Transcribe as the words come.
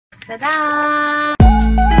Ta-da!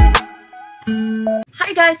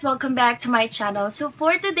 Hi guys! Welcome back to my channel. So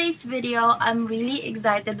for today's video, I'm really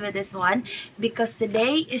excited with this one because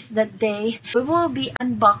today is the day we will be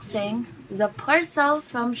unboxing the parcel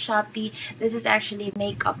from Shopee. This is actually a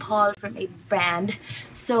makeup haul from a brand.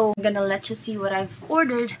 So I'm gonna let you see what I've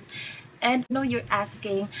ordered. And I know you're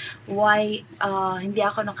asking why hindi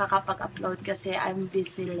ako nakakapag-upload kasi I'm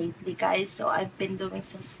busy lately, guys. So I've been doing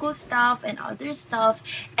some school stuff and other stuff.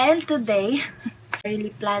 And today, I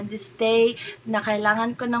really planned this day na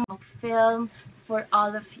kailangan ko nang mag-film for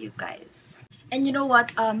all of you guys. And you know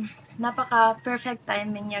what? Napaka-perfect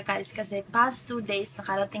timing niya, guys, kasi past 2 days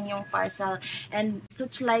nakarating yung parcel and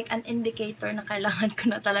such like an indicator na kailangan ko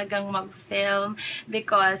na talagang mag-film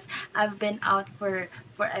because I've been out for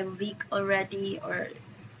a week already or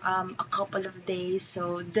a couple of days.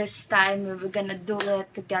 So this time we're gonna do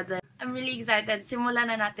it together. I'm really excited. Simulan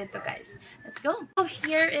na natin to, guys. Let's go. So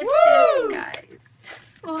here it is, guys.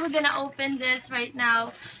 We're gonna open this right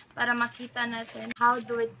now para makita natin how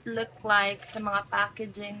do it look like sa mga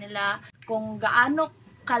packaging nila, kung gaano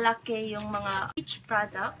kalaki yung mga each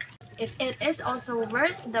product, if it is also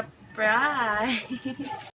worth the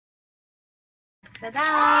price.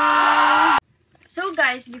 Tada! So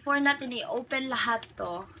guys, before natin i-open lahat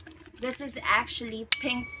to, this is actually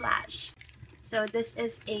Pinkflash. So this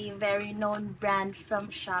is a very known brand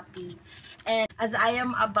from Shopee. And as I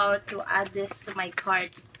am about to add this to my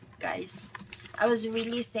cart, guys, I was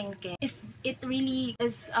really thinking if it really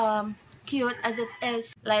is cute as it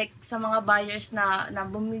is, like sa mga buyers na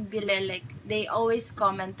bumibili, like they always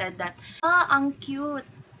commented that ang cute.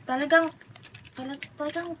 Talagang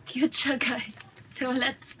cute siya, guys. So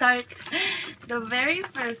let's start. The very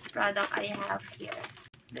first product I have here,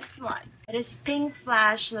 this one. It is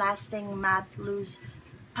Pinkflash Lasting Matte Loose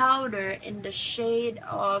Powder in the shade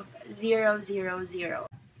of 000.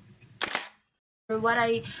 What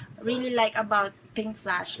I really like about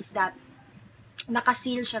Pinkflash is that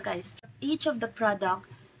naka-seal siya, guys. Each of the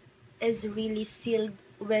product is really sealed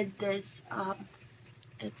with this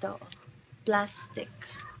plastic.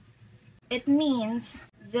 It means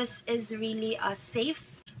this is really a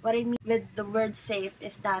safe. What I mean with the word safe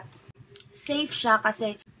is that safe siya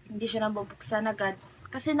kasi hindi siya nabubuksan agad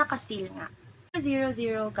kasi naka-seal nga.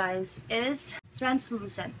 000, guys, is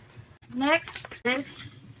translucent. Next,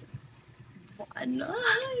 this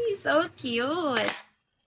so cute.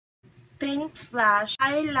 Pinkflash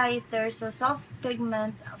highlighter, so soft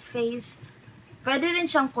pigment face. Pwede rin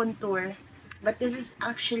siyang contour, but this is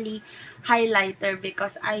actually highlighter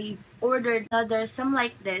because I ordered another some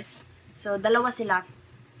like this. So dalawa sila,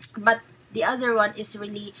 but the other one is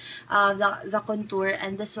really the contour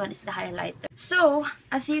and this one is the highlighter. So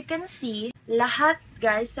as you can see, lahat,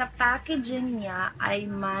 guys, sa packaging niya ay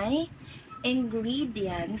may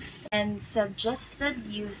ingredients and suggested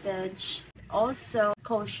usage, also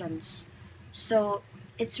cautions. So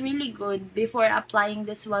it's really good. Before applying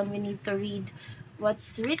this one, we need to read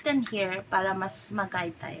what's written here para mas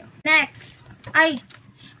mag-guide tayo. Next, ay,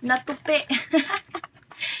 natupi.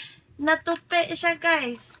 Natupi siya,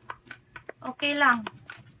 guys. Okay lang.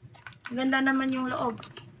 Ganda naman yung loob.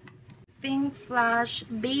 Pinkflash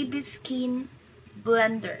Baby Skin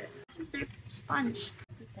Blender. This is their sponge.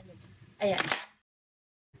 Ayan.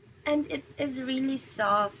 And it is really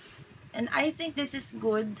soft. And I think this is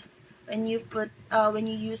good when you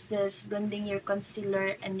use this blending your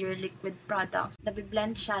concealer and your liquid products.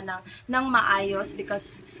 Nabiblend siya ng maayos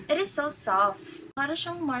because it is so soft. Para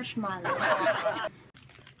siyang marshmallow.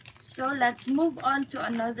 So let's move on to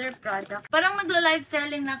another product. Parang maglo-live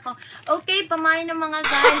selling na ako. Okay, pamain ng mga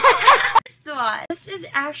guys. This one. This is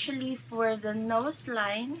actually for the nose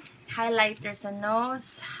line. Highlighter sa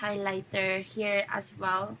nose, highlighter here as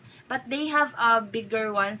well. But they have a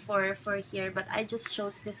bigger one for here. But I just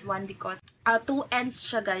chose this one because two ends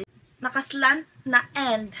siya, guys. Nakaslant na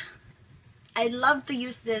end. I love to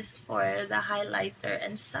use this for the highlighter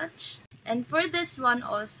and such. And for this one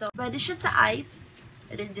also, pwede siya sa eyes.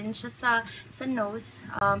 Pwede din siya sa nose.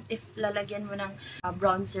 If lalagyan mo ng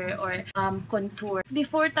bronzer or contour.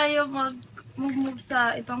 Before tayo move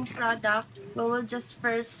sa ibang product, we will just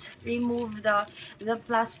first remove the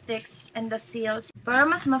plastics and the seals para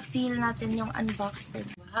mas ma-feel natin yung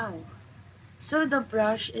unboxing. Wow! So the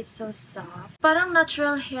brush is so soft. Parang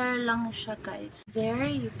natural hair lang siya, guys. There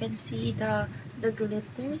you can see the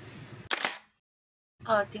glitters.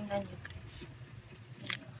 Oh, tingnan niyo, guys.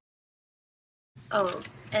 Oh,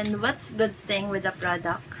 and what's good thing with the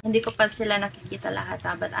product, hindi ko pa sila nakikita lahat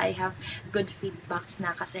but I have good feedbacks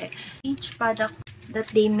na kasi each product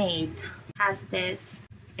that they made has this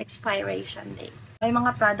expiration date. May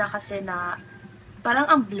mga product kasi na parang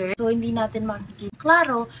ang blur. So, hindi natin makikita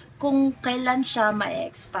klaro kung kailan siya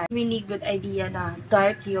ma-expire. Really good idea na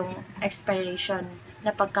dark yung expiration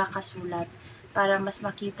na pagkakasulat para mas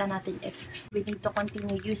makita natin if we need to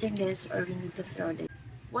continue using this or we need to throw this.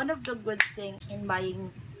 One of the good things in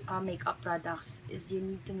buying makeup products is you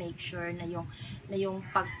need to make sure na yung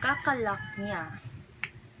pagkakalak niya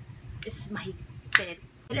is mahigpit.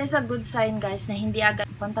 It is a good sign, guys, na hindi agad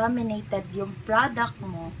contaminated yung product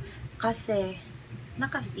mo kasi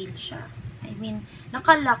naka-seal siya. I mean,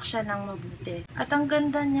 nakalock siya ng mabuti. At ang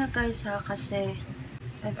ganda niya, guys, ha, kasi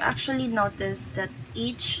I've actually noticed that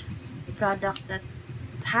each product that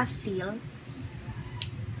has seal,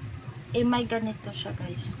 may ganito siya,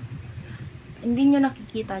 guys. Hindi nyo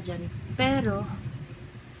nakikita dyan. Pero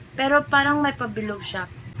parang may pabilog siya.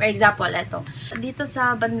 For example, ito. Dito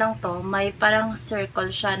sa bandang to, may parang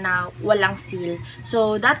circle siya na walang seal.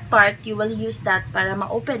 So, that part, you will use that para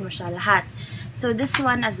ma-open mo siya lahat. So, this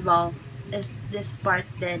one as well is this part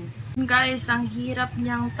din. Guys, ang hirap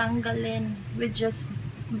niyang tanggalin with just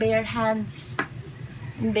bare hands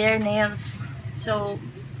and bare nails. So,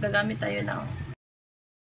 gagamit tayo ng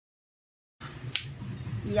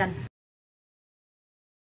yan.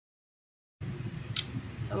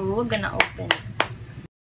 So, we're gonna open it.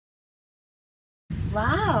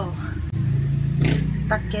 Wow!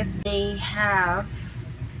 Takip. They have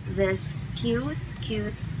this cute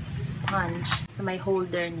sponge sa may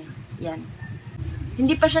holder niya. Yan.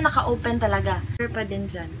 Hindi pa siya naka-open talaga. Pero pa din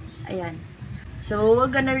dyan. Ayan. So, we're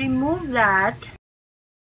gonna remove that.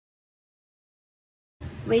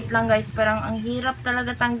 Wait lang, guys. Parang ang hirap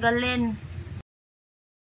talaga tanggalin.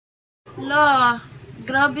 La!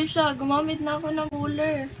 Grabe siya. Gumamit na ako ng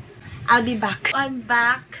puller. I'll be back. I'm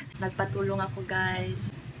back. Nagpatulong ako, guys.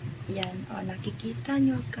 Yan. O, nakikita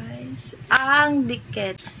nyo, guys. Ang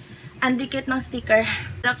dikit. Ang dikit ng sticker.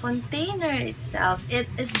 The container itself, it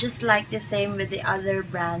is just like the same with the other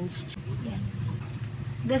brands. Yan.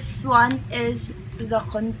 This one is the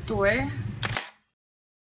contour.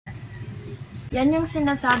 Yan yung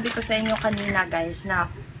sinasabi ko sa inyo kanina, guys, na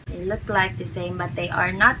they look like the same but they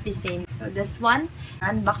are not the same. So this one,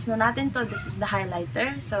 unbox na natin to. This is the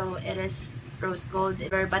highlighter. So it is rose gold,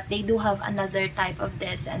 but they do have another type of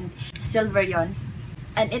this and silver yon.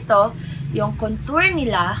 And ito, yung contour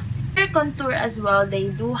nila, their contour as well, they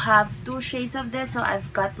do have two shades of this. So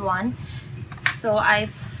I've got one. So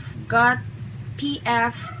I've got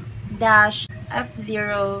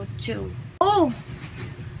PF-F02. Oh!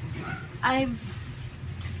 I've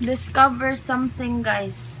discovered something,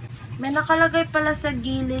 guys. May nakalagay pala sa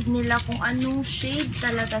gilid nila kung anong shade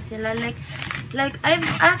talaga sila. Like I've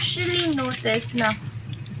actually noticed na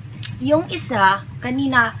yung isa,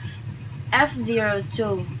 kanina,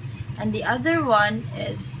 F02. And the other one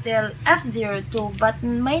is still F02. But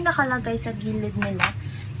may nakalagay sa gilid nila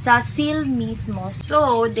sa seal mismo.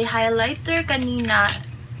 So, the highlighter kanina,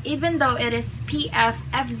 even though it is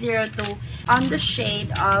PF-F02 on the shade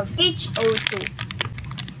of H02.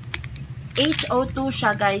 H02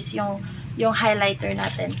 siya, guys, yung highlighter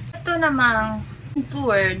natin. Ito namang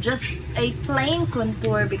contour, just a plain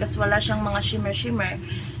contour because wala siyang mga shimmer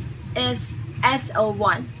is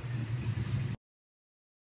SO1.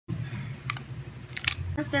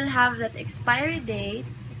 I still have that expiry date.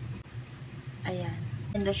 Ayan.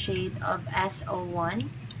 In the shade of SO1.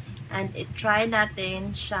 And try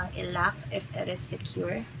natin siyang i-lock if it is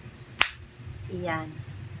secure. Ayan.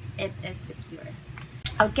 It is secure.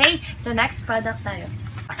 Okay, so next product tayo.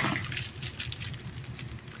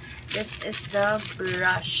 This is the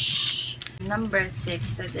brush. Number 6.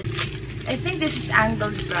 So I think this is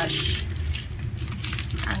angled brush.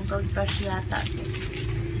 Angled brush yata.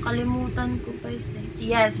 Kalimutan ko, guys.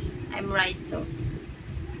 Yes, I'm right. So,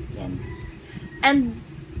 yan. And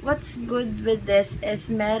what's good with this is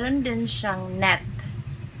meron din siyang net.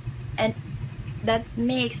 And that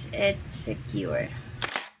makes it secure.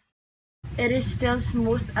 It is still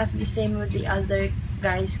smooth as the same with the other,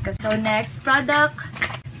 guys. So, next product.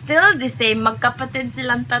 Still the same. Magkapatid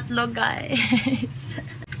silang tatlo, guys.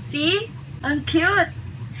 See? Ang cute!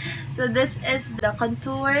 So, this is the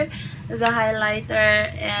contour, the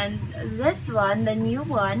highlighter, and this one, the new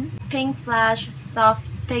one, Pinkflash Soft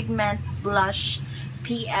Pigment Blush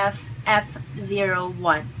PF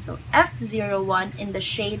F01. So, F01 in the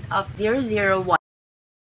shade of 001.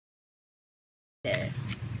 There.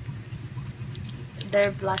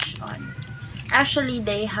 Their blush on. Actually,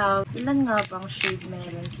 they have, ilan nga bang shade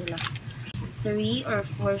meron sila? 3 or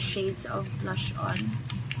 4 shades of blush on.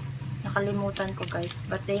 Nakalimutan ko, guys.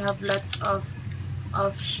 But they have lots of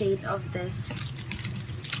shade of this.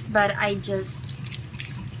 But I just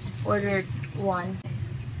ordered one.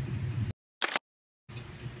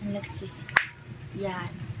 And let's see. Yan.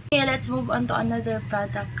 Okay, let's move on to another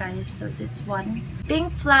product, guys. So this one,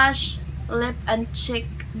 Pinkflash Lip and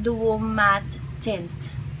Cheek Duo Matte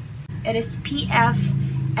Tint. It is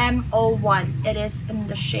PFM01. It is in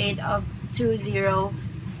the shade of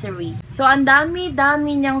 203. So, ang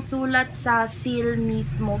dami-dami niyang sulat sa seal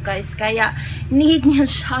mismo, guys. Kaya, need niyo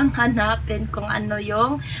siyang hanapin kung ano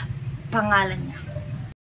yung pangalan niya.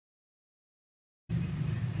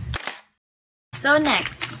 So,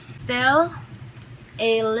 next. Still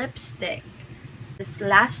a lipstick. This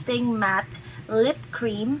Lasting Matte Lip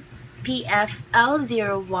Cream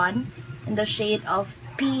PFL01 in the shade of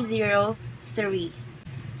P03.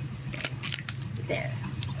 There.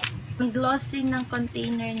 Ang glossy ng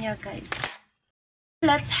container niya, guys.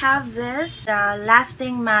 Let's have this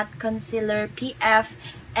Lasting Matte Concealer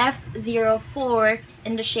PFF04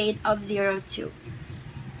 in the shade of 02.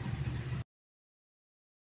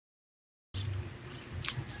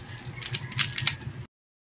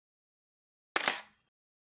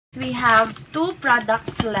 We have two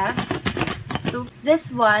products left.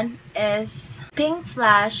 This one is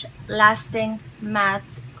Pinkflash Lasting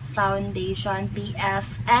Matte Foundation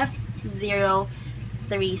PFF03.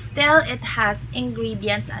 Still, it has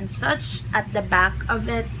ingredients and such at the back of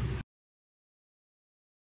it.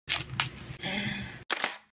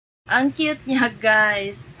 Ang cute niya,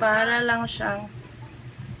 guys. Para lang siyang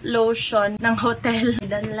lotion ng hotel.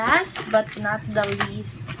 The last but not the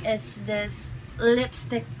least is this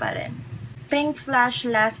lipstick pa rin. Pinkflash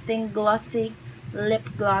Lasting Glossy Lip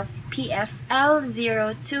Gloss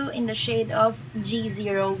PFL02 in the shade of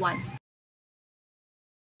G01.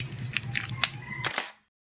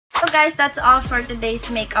 So guys, that's all for today's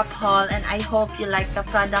makeup haul, and I hope you like the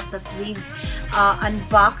product that we've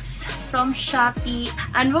unboxed from Shopee.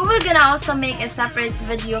 And we're gonna also make a separate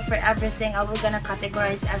video for everything. We're gonna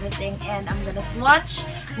categorize everything, and I'm gonna swatch.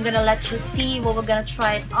 I'm gonna let you see what we're gonna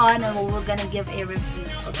try it on and what we're gonna give a review.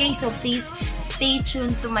 Okay, so please stay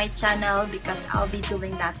tuned to my channel because I'll be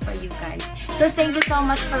doing that for you guys. So thank you so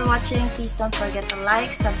much for watching. Please don't forget to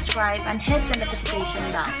like, subscribe, and hit the notification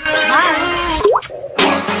bell.